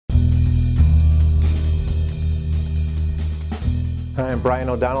Hi, I'm Brian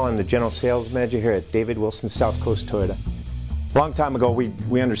O'Donnell. I'm the General Sales Manager here at David Wilson South Coast Toyota. A long time ago,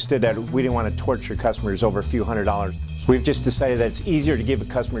 we understood that we didn't want to torture customers over a few $100s. We've just decided that it's easier to give a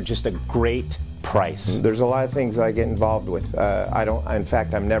customer just a great price. There's a lot of things that I get involved with. In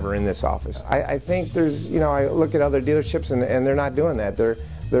fact, I'm never in this office. I think there's, I look at other dealerships and they're not doing that.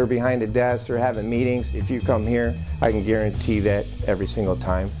 They're behind a desk, they're having meetings. If you come here, I can guarantee that every single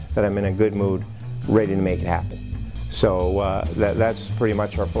time that I'm in a good mood, ready to make it happen. So that's pretty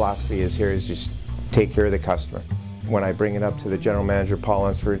much our philosophy is here, is just take care of the customer. When I bring it up to the general manager, Paul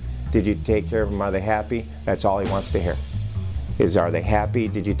Lunsford, did you take care of them? Are they happy? That's all he wants to hear. Is, are they happy?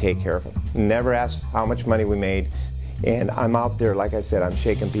 Did you take care of them? Never asks how much money we made. And I'm out there, like I said, I'm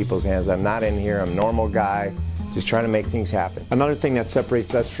shaking people's hands. I'm not in here, I'm a normal guy, just trying to make things happen. Another thing that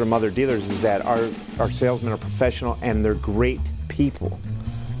separates us from other dealers is that our salesmen are professional and they're great people.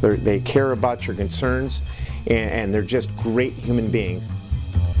 They care about your concerns and they're just great human beings.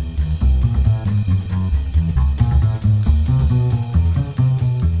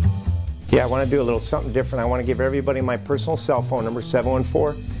 Yeah, I want to do a little something different. I want to give everybody my personal cell phone number,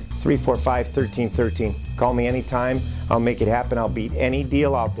 714-345-1313. Call me anytime. I'll make it happen. I'll beat any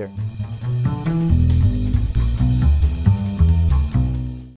deal out there.